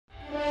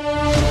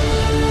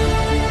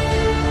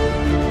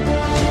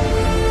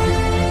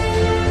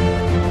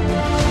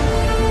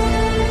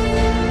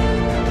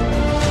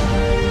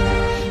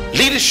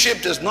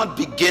does not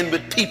begin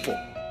with people.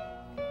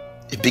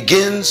 It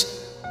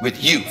begins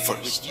with you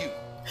first.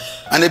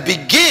 And it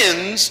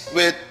begins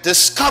with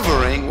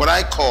discovering what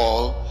I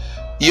call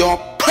your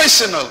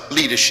personal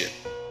leadership.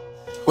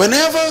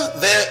 Whenever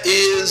there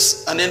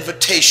is an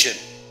invitation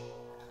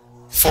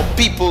for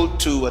people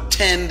to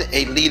attend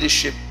a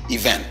leadership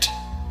event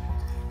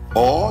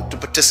or to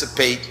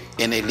participate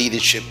in a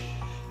leadership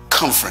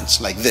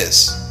conference like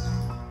this,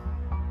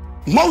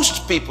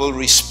 most people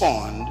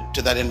respond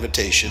to that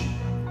invitation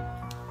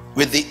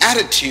with the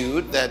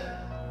attitude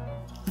that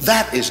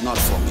that is not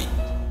for me.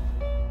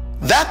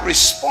 That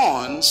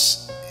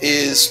response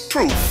is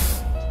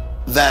proof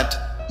that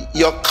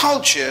your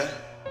culture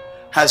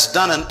has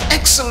done an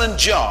excellent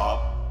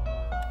job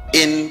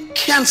in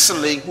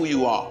canceling who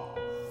you are.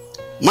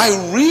 My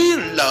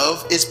real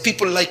love is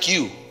people like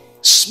you,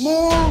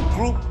 small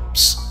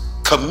groups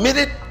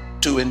committed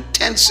to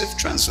intensive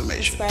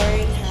transformation,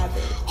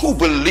 who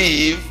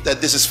believe that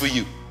this is for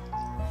you.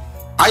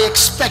 I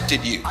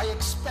expected you,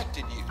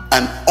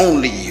 and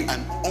only you.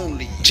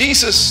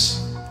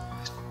 Jesus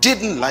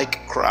didn't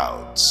like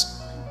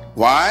crowds.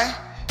 Why?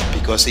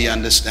 Because he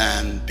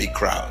understands big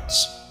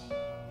crowds.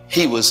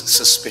 He was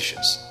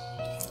suspicious.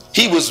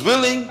 He was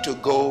willing to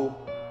go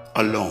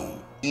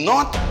alone,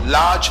 not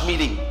large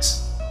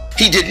meetings.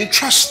 He didn't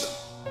trust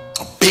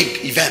them, or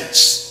big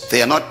events.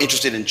 They are not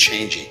interested in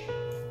changing.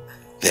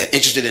 They're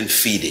interested in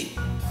feeding.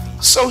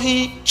 So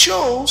he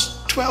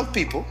chose 12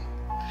 people,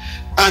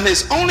 and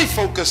his only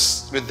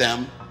focus with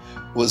them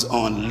was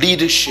on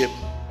leadership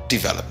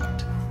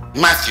development.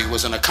 Matthew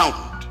was an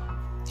accountant.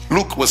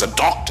 Luke was a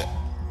doctor,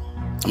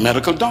 a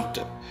medical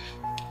doctor.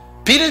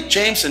 Peter,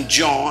 James, and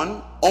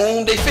John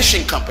owned a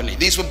fishing company.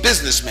 These were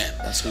businessmen.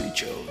 That's who he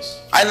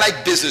chose. I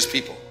like business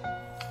people.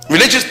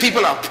 Religious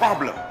people are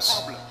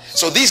problems.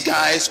 So these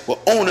guys were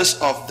owners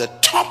of the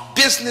top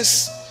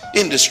business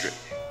industry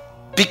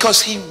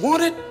because he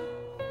wanted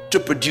to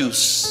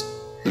produce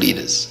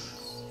leaders.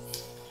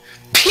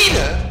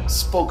 Peter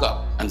spoke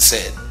up and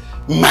said,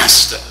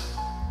 Master,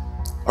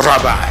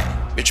 Rabbi,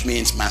 which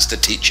means master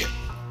teacher,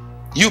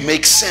 you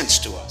make sense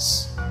to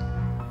us.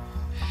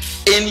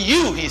 In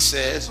you, he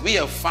says, we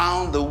have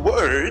found the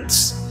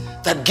words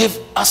that give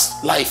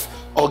us life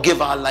or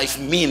give our life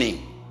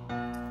meaning.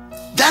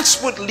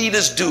 That's what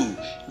leaders do.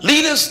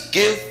 Leaders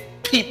give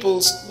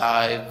people's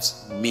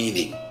lives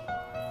meaning.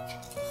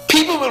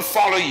 People will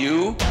follow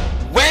you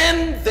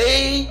when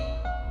they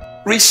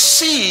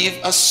receive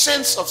a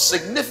sense of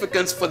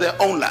significance for their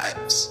own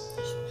lives.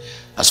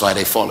 That's why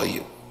they follow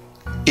you.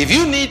 If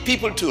you need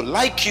people to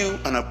like you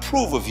and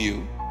approve of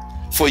you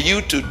for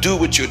you to do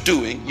what you're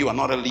doing, you are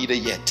not a leader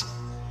yet.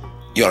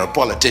 You're a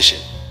politician.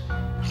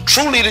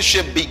 True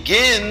leadership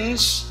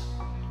begins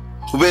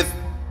with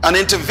an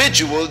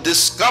individual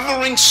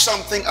discovering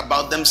something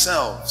about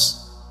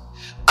themselves.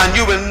 And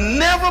you will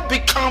never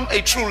become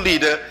a true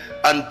leader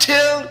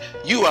until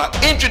you are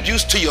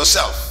introduced to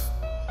yourself.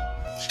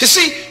 You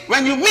see,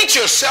 when you meet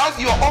yourself,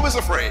 you are always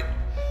afraid.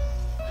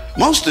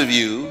 Most of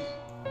you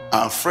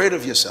are afraid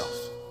of yourself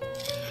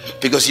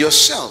because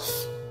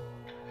yourself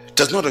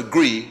does not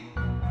agree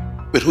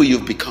with who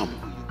you've become.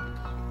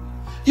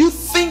 You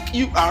think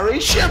you are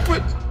a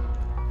shepherd.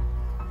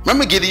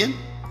 Remember Gideon?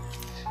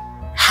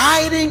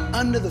 Hiding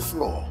under the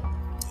floor,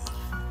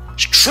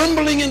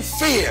 trembling in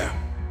fear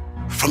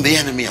from the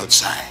enemy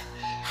outside.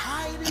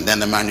 And then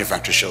the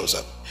manufacturer shows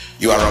up.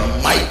 You are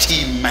a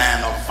mighty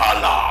man of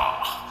valor.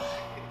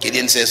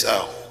 Gideon says,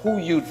 who are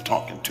you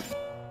talking to?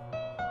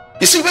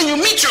 You see, when you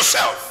meet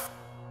yourself,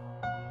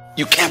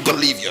 you can't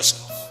believe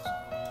yourself.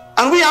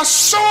 And we are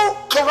so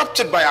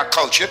corrupted by our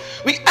culture,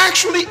 we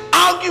actually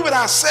argue with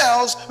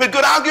ourselves with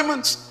good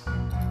arguments.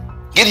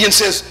 Gideon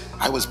says,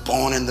 I was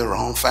born in the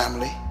wrong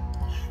family,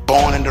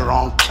 born in the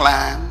wrong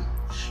clan,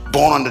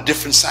 born on the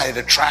different side of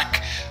the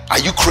track. Are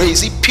you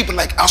crazy? People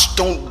like us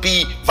don't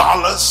be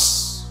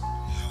valors.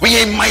 We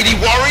ain't mighty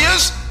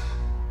warriors.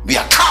 We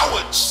are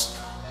cowards.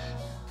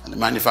 And the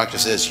manufacturer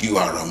says, you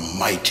are a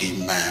mighty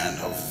man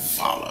of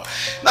valor.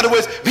 In other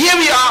words, here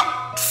we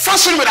are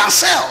fussing with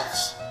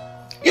ourselves.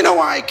 You know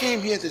why I came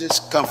here to this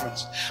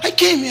conference? I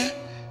came here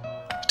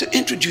to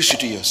introduce you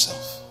to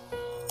yourself.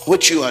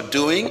 What you are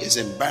doing is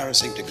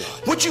embarrassing to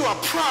God. What you are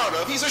proud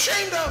of, he's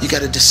ashamed of. You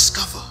got to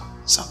discover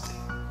something.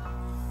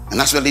 And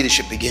that's where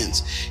leadership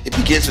begins. It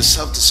begins with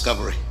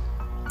self-discovery.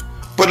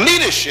 But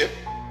leadership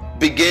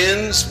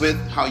begins with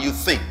how you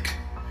think.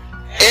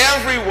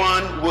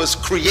 Everyone was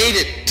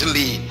created to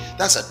lead.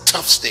 That's a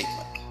tough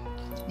statement.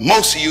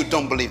 Most of you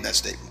don't believe that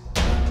statement.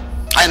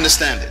 I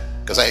understand it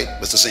because I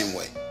was the same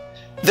way.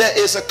 There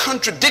is a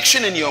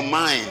contradiction in your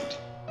mind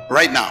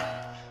right now.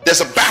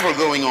 There's a battle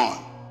going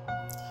on.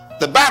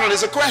 The battle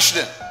is a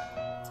question.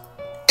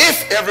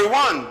 If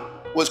everyone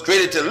was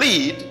created to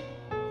lead,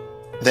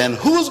 then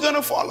who's going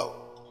to follow?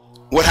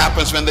 What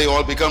happens when they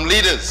all become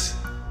leaders?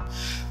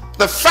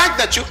 The fact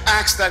that you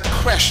ask that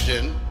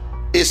question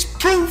is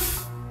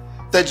proof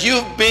that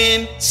you've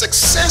been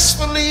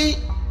successfully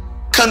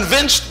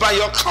convinced by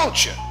your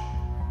culture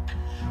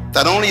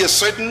that only a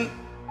certain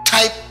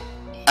type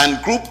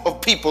and group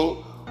of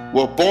people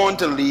were born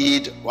to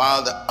lead,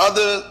 while the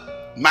other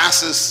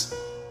masses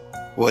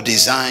were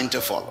designed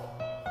to follow.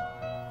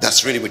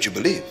 That's really what you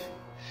believe.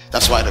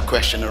 That's why the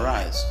question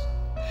arises.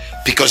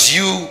 Because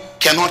you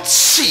cannot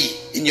see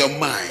in your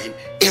mind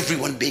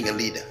everyone being a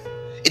leader.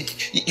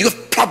 You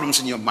have problems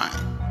in your mind.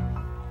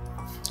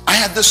 I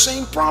had the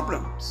same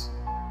problems.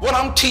 What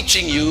I'm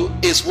teaching you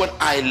is what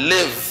I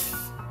live.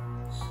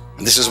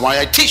 And this is why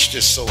I teach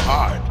this so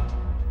hard.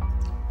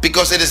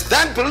 Because it is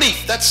that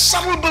belief, that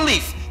subtle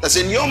belief that's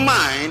in your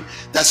mind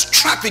that's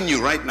trapping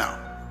you right now.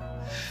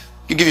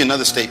 I'll give you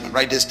another statement.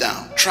 Write this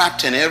down.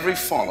 Trapped in every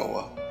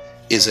follower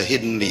is a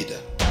hidden leader.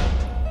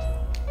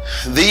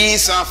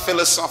 These are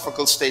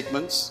philosophical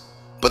statements,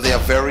 but they are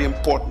very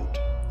important.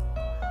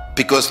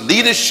 Because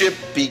leadership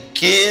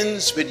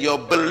begins with your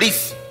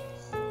belief.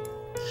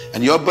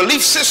 And your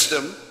belief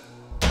system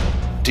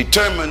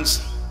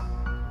determines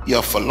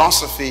your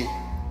philosophy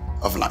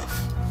of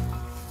life.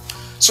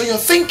 So your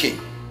thinking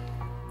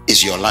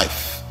is your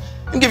life.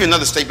 I'll give you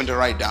another statement to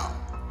write down.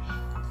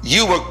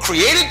 You were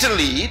created to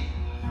lead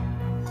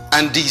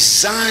and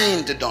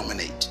designed to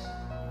dominate.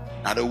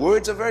 Now the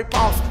words are very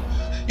powerful.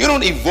 You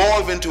don't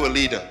evolve into a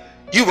leader.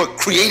 You were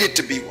created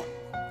to be one.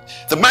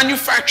 The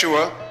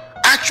manufacturer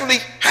actually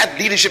had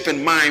leadership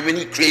in mind when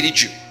he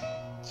created you.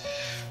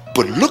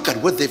 But look at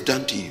what they've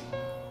done to you.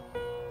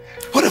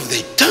 What have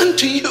they done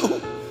to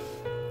you?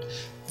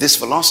 This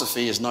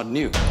philosophy is not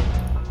new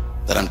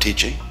that I'm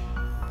teaching.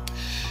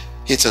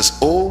 It's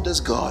as old as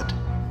God.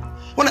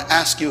 I want to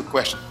ask you a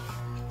question.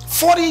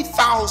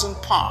 40,000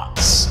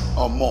 parts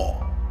or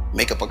more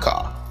make up a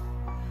car.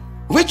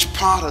 Which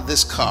part of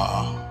this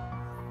car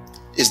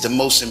is the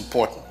most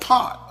important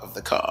part of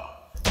the car?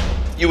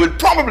 You would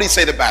probably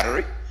say the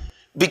battery,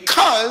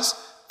 because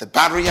the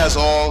battery has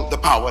all the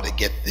power to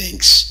get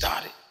things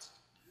started.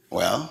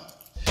 Well,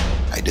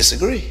 I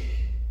disagree.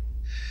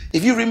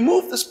 If you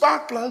remove the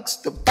spark plugs,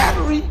 the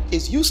battery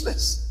is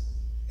useless.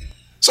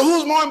 So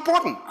who's more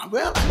important?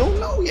 Well, I don't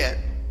know yet.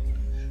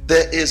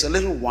 There is a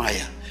little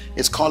wire.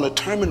 It's called a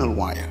terminal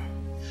wire.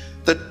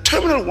 The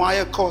terminal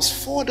wire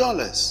costs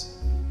 $4.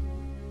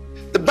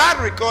 The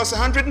battery costs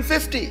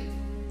 $150.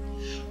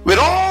 With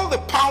all the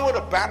power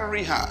the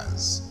battery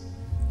has,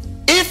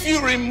 if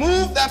you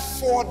remove that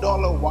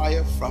 $4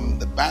 wire from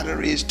the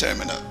battery's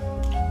terminal,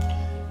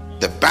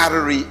 the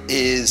battery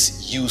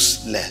is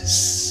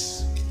useless.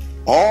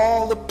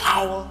 All the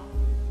power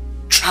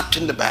trapped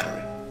in the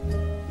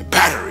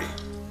battery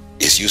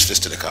is useless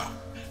to the car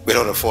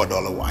without a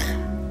 $4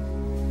 wire.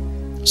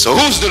 So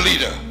who's the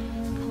leader?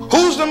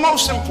 Who's the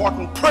most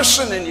important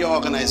person in your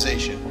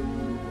organization?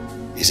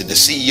 Is it the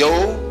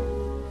CEO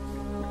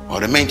or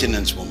the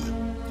maintenance woman?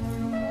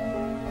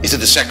 Is it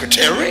the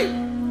secretary?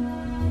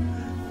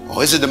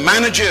 Or is it the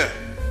manager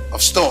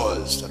of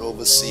stores that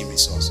oversee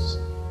resources?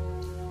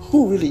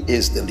 Who really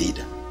is the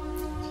leader?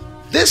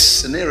 This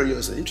scenario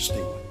is an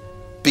interesting one,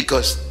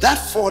 because that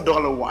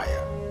 $4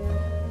 wire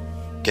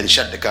can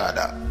shut the car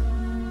down.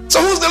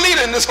 So who's the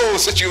leader in this whole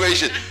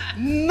situation?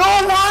 No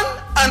one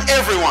and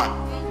everyone.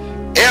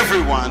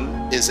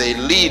 Everyone is a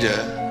leader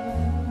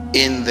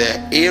in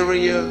their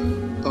area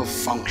of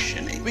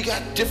functioning. We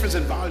got difference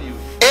in value.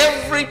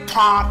 Every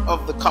part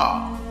of the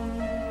car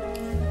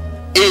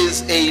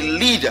is a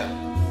leader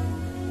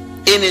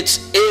in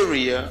its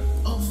area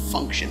of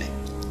functioning.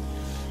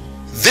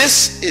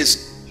 This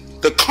is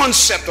the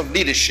concept of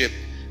leadership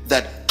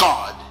that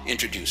God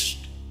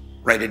introduced.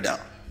 Write it down.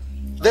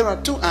 There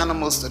are two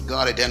animals that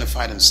God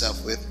identified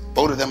himself with.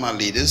 Both of them are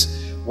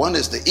leaders. One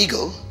is the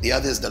eagle, the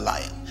other is the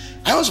lion.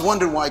 I always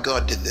wondered why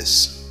God did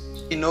this.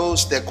 He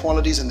knows their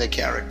qualities and their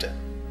character.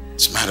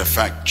 As a matter of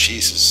fact,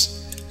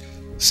 Jesus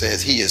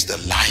says he is the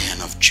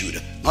Lion of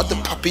Judah. Not the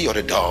puppy or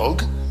the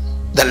dog,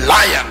 the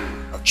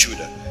Lion of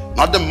Judah.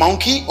 Not the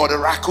monkey or the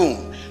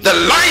raccoon, the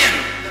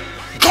lion.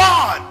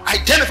 God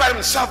identified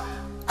himself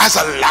as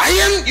a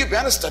lion. You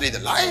better study the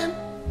lion.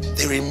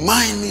 They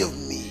remind me of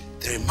me.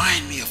 They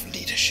remind me of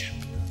leadership.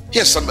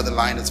 Here's something about the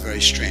lion that's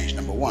very strange.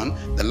 Number one,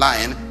 the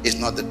lion is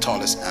not the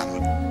tallest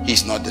animal.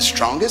 He's not the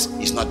strongest.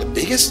 He's not the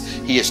biggest.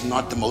 He is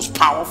not the most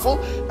powerful.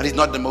 And he's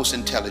not the most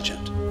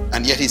intelligent.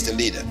 And yet he's the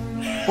leader.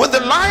 What the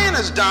lion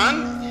has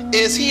done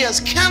is he has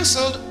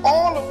canceled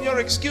all of your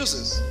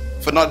excuses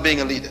for not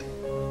being a leader.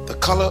 The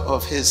color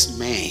of his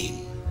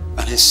mane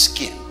and his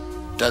skin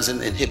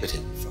doesn't inhibit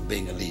him from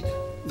being a leader.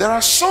 There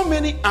are so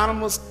many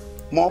animals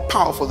more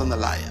powerful than the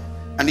lion.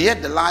 And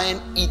yet the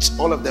lion eats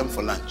all of them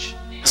for lunch.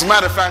 As a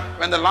matter of fact,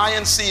 when the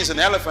lion sees an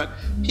elephant,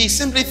 he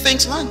simply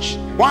thinks lunch.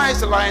 Why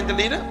is the lion the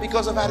leader?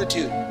 Because of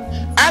attitude.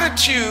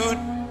 Attitude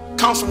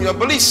comes from your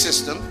belief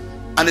system,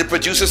 and it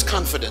produces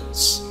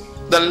confidence.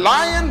 The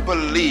lion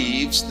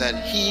believes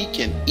that he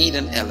can eat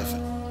an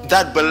elephant.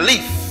 That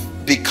belief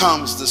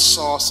becomes the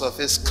source of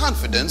his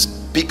confidence,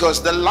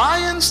 because the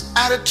lion's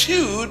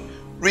attitude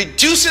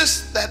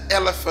reduces that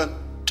elephant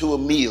to a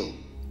meal.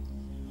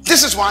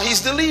 This is why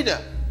he's the leader.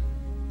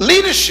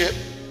 Leadership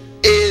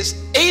is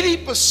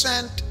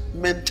 80%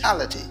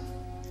 mentality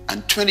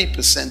and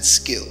 20%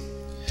 skill.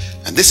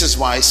 And this is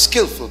why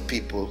skillful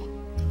people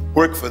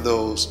work for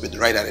those with the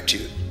right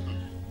attitude.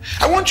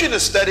 I want you to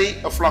study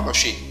a flock of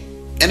sheep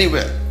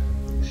anywhere.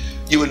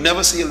 You will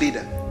never see a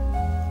leader.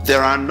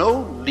 There are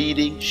no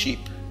leading sheep.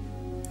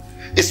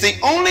 It's the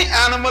only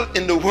animal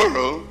in the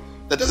world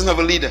that doesn't have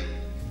a leader.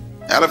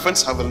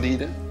 Elephants have a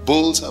leader.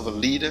 Bulls have a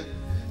leader.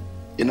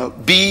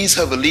 Bees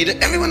have a leader.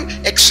 Everyone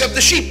except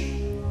the sheep.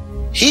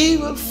 He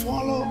will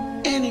follow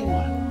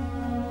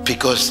anyone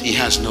because he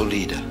has no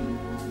leader.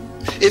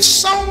 If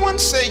someone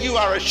say you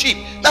are a sheep,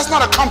 that's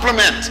not a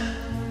compliment.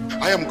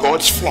 I am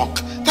God's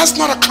flock. That's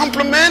not a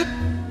compliment.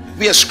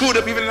 We are screwed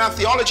up. Even in our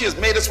theology has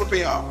made us what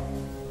we are.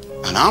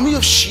 An army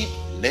of sheep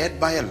led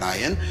by a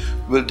lion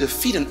will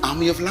defeat an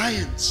army of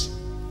lions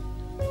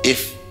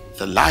if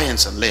the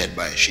lions are led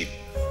by a sheep.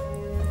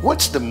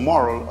 What's the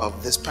moral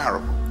of this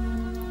parable?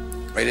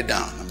 Write it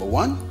down. Number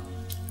one,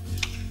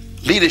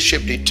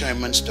 leadership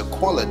determines the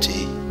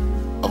quality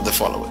of the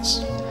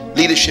followers.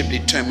 Leadership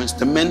determines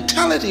the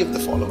mentality of the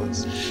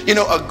followers.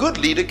 A good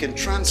leader can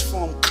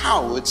transform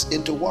cowards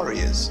into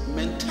warriors.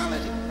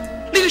 Mentality.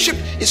 Leadership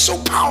is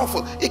so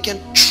powerful, it can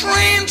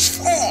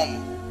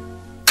transform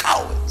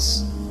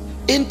cowards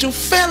into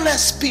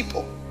fearless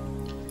people.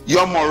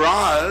 Your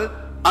morale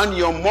and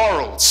your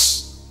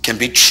morals can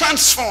be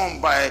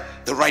transformed by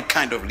the right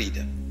kind of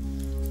leader.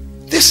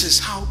 This is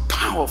how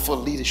powerful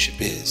leadership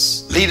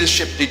is.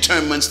 Leadership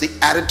determines the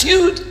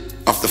attitude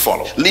of the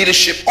follower.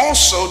 Leadership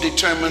also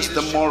determines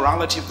the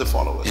morality of the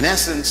follower. In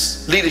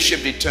essence,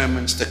 leadership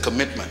determines the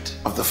commitment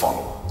of the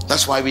follower.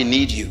 That's why we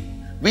need you.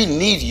 We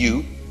need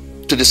you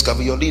to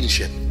discover your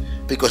leadership,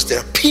 because there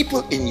are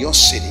people in your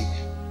city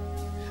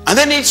and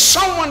they need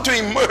someone to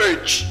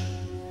emerge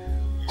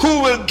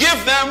who will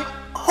give them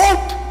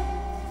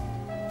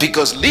hope,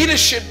 because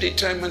leadership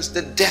determines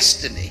the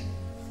destiny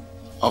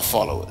of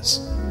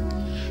followers.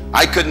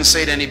 I couldn't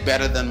say it any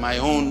better than my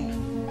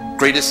own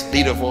greatest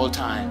leader of all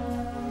time,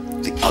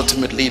 the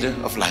ultimate leader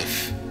of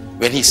life,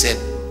 when he said,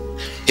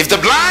 if the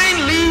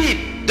blind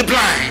lead the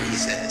blind, he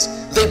says,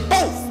 they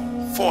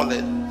both fall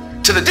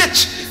into the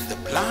ditch. If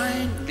the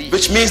blind lead,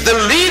 which means the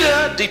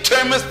leader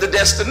determines the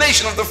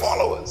destination of the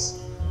followers.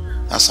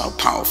 That's how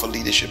powerful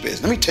leadership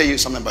is. Let me tell you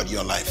something about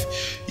your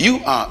life. You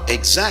are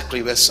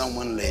exactly where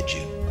someone led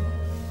you.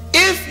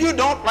 If you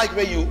don't like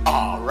where you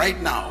are right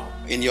now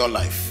in your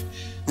life,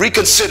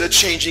 reconsider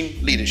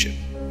changing leadership,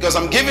 because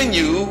I'm giving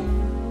you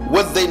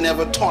what they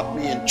never taught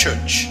me in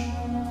church,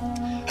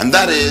 and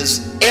that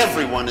is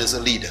everyone is a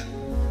leader.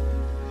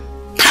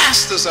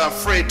 Pastors are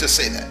afraid to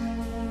say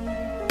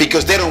that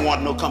because they don't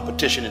want no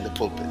competition in the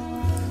pulpit.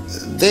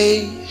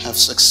 They have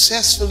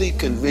successfully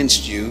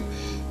convinced you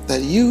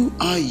that you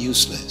are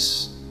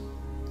useless.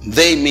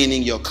 They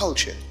meaning your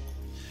culture.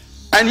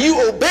 And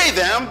you obey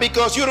them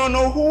because you don't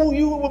know who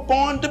you were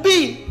born to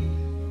be.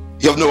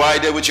 You have no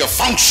idea what your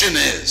function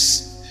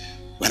is.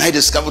 When I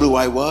discovered who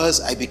I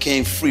was, I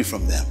became free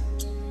from them.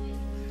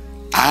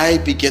 I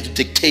began to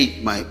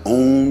dictate my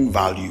own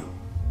value.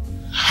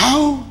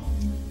 How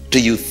do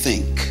you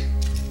think?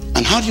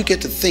 And how do you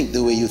get to think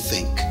the way you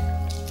think?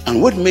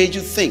 And what made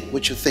you think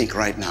what you think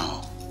right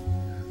now?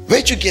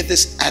 Where'd you get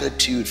this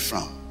attitude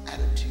from?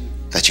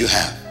 That you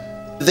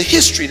have. The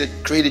history that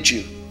created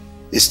you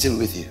is still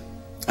with you.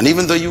 And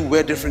even though you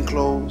wear different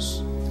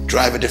clothes,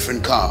 drive a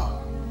different car,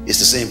 it's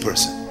the same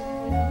person.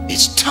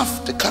 It's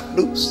tough to cut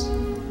loose.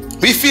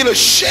 We feel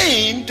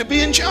ashamed to be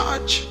in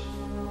charge.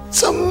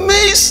 It's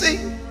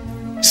amazing.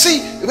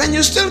 See, when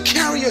you still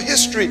carry your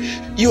history,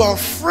 you are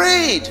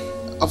afraid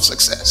of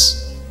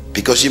success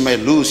because you may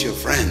lose your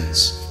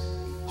friends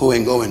who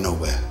ain't going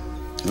nowhere.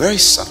 Very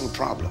subtle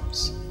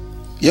problems.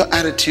 Your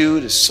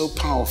attitude is so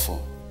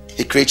powerful.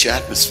 It creates your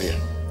atmosphere.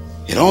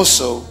 It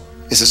also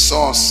is a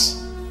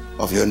source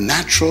of your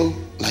natural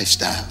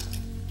lifestyle.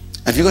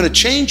 And if you're going to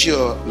change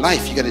your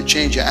life, you got to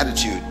change your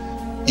attitude.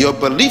 Your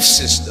belief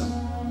system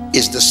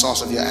is the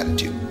source of your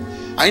attitude.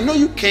 I know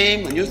you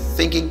came and you're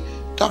thinking,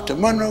 Dr.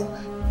 Munroe,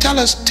 tell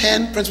us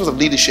 10 principles of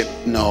leadership.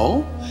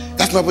 No,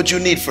 that's not what you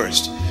need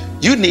first.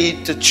 You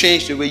need to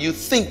change the way you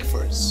think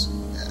first.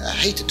 I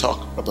hate to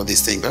talk about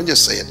these things, but I'll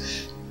just say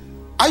it.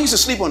 I used to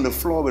sleep on the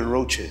floor with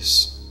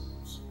roaches.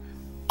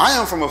 I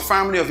am from a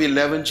family of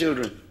 11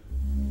 children.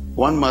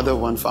 One mother,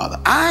 one father.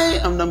 I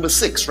am number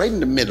 6, right in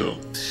the middle.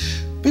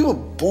 We were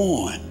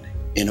born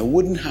in a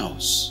wooden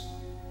house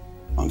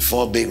on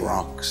 4 big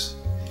rocks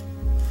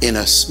in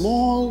a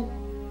small,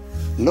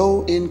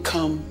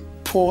 low-income,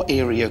 poor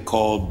area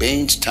called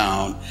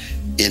Bainstown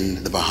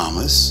in the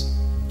Bahamas,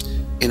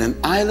 in an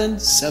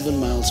island 7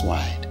 miles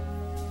wide.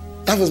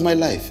 That was my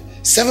life.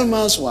 7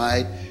 miles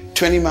wide,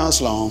 20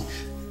 miles long,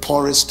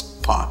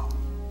 poorest part.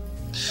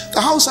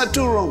 The house had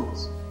 2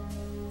 rooms.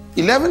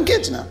 11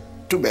 kids now,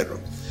 2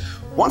 bedrooms.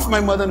 One for my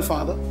mother and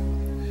father,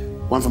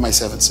 one for my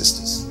 7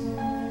 sisters.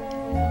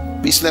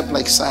 We slept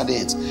like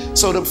sardines.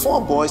 So the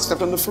 4 boys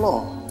slept on the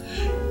floor.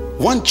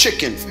 1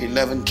 chicken for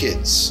 11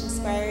 kids.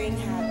 Inspiring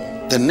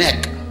habit. The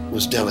neck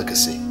was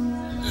delicacy.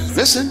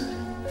 Listen,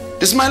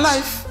 this is my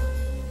life.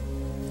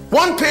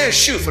 1 pair of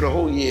shoes for the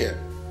whole year.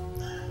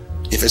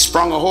 If it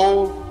sprung a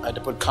hole, I had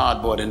to put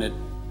cardboard in it.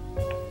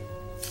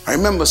 I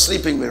remember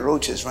sleeping with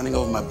roaches running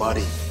over my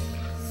body.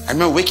 I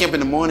remember waking up in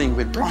the morning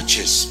with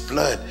blotches,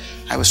 blood.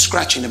 I was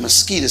scratching the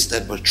mosquitoes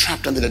that were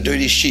trapped under the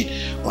dirty sheet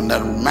on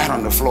that mat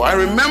on the floor. I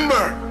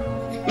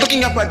remember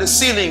looking up at the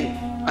ceiling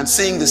and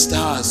seeing the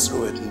stars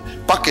through it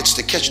and buckets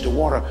to catch the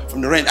water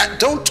from the rain.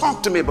 Don't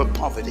talk to me about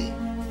poverty.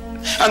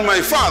 And my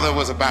father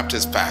was a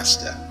Baptist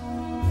pastor.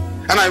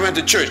 And I went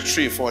to church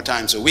 3 or 4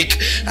 times a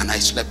week, and I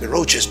slept with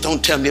roaches.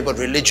 Don't tell me about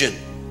religion.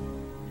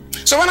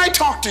 So when I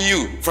talk to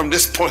you from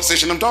this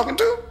position I'm talking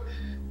to,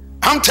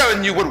 I'm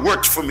telling you what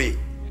worked for me.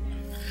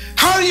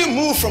 How do you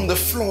move from the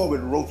floor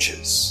with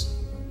roaches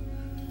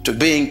to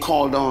being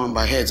called on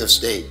by heads of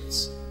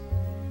states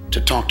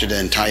to talk to the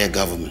entire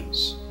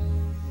governments?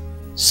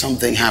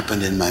 Something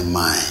happened in my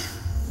mind,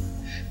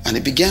 and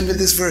it began with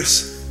this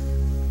verse.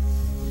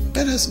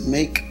 Let us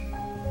make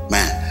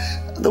man.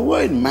 The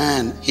word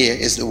man here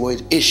is the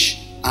word ish,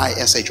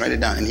 I-S-H. Write it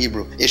down in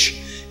Hebrew,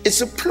 ish.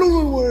 It's a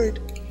plural word,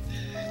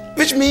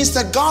 which means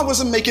that God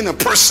wasn't making a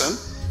person,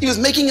 he was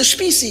making a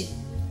species.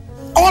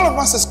 All of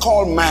us is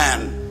called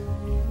man.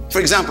 For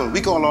example, we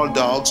call all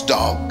dogs,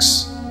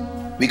 dogs.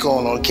 We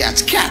call all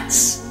cats,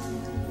 cats.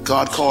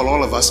 God called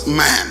all of us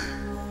man.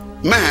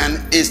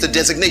 Man is the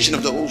designation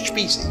of the whole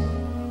species.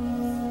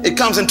 It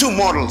comes in 2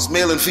 models,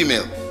 male and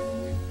female,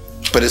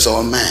 but it's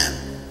all man.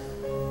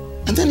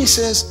 And then he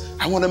says,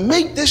 I want to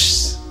make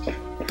this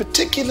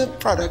particular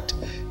product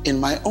in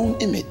my own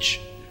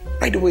image.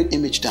 Write the word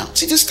image down.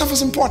 See, this stuff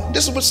is important.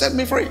 This is what set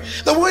me free.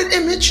 The word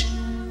image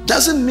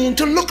doesn't mean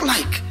to look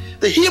like.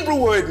 The Hebrew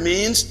word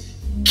means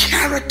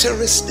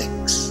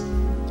characteristics.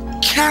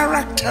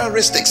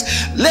 Characteristics.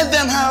 Let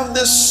them have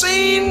the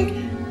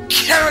same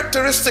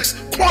characteristics,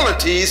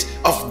 qualities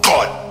of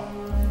God.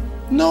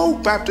 No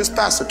Baptist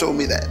pastor told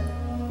me that.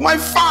 My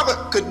father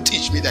couldn't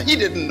teach me that. He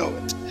didn't know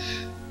it.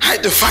 I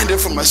had to find it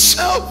for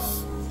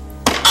myself.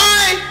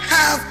 I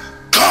have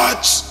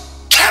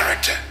God's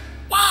character.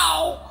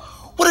 Wow.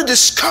 What a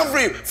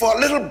discovery for a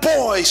little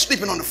boy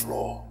sleeping on the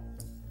floor.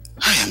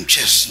 I am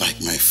just like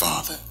my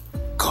father,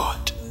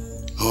 God.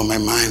 Oh, my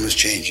mind was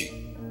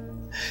changing.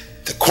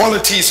 The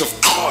qualities of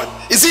God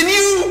is in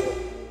you.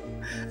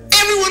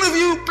 Every one of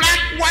you, black,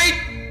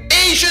 white,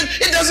 Asian,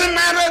 it doesn't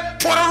matter,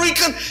 Puerto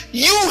Rican,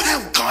 you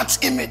have God's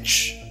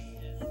image.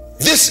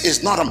 This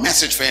is not a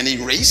message for any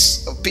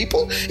race of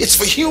people. It's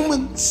for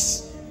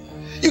humans.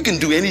 You can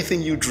do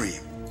anything you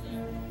dream.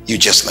 You're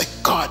just like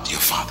God, your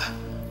Father.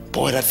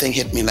 Boy, that thing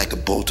hit me like a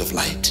bolt of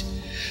light.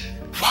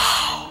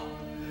 Wow.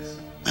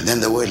 And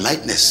then the word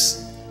likeness.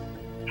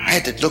 I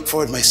had to look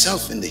for it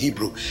myself in the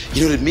Hebrew.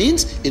 You know what it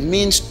means? It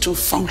means to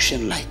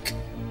function like.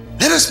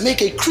 Let us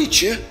make a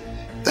creature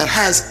that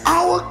has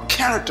our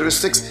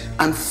characteristics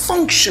and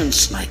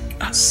functions like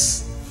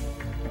us.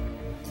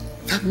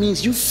 That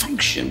means you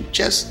function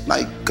just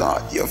like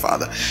God, your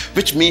Father,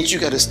 which means you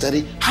got to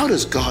study, how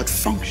does God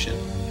function?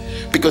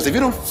 Because if you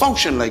don't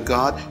function like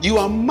God, you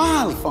are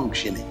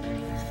malfunctioning.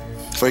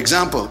 For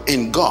example,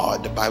 in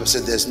God, the Bible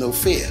said there's no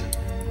fear.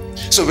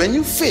 So when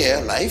you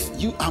fear life,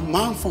 you are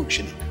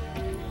malfunctioning.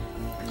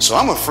 So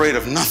I'm afraid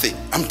of nothing.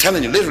 I'm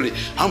telling you, literally,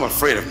 I'm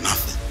afraid of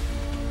nothing.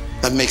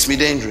 That makes me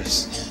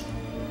dangerous.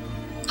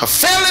 A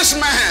fearless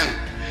man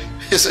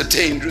is a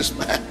dangerous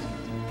man.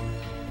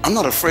 I'm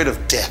not afraid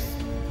of death.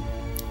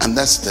 And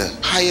that's the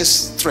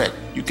highest threat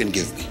you can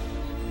give me.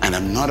 And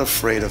I'm not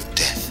afraid of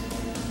death.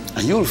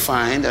 And you'll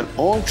find that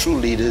all true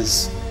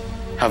leaders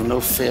have no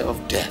fear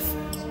of death.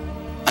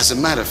 As a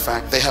matter of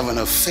fact, they have an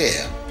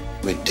affair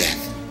with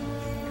death.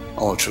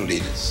 All true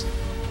leaders.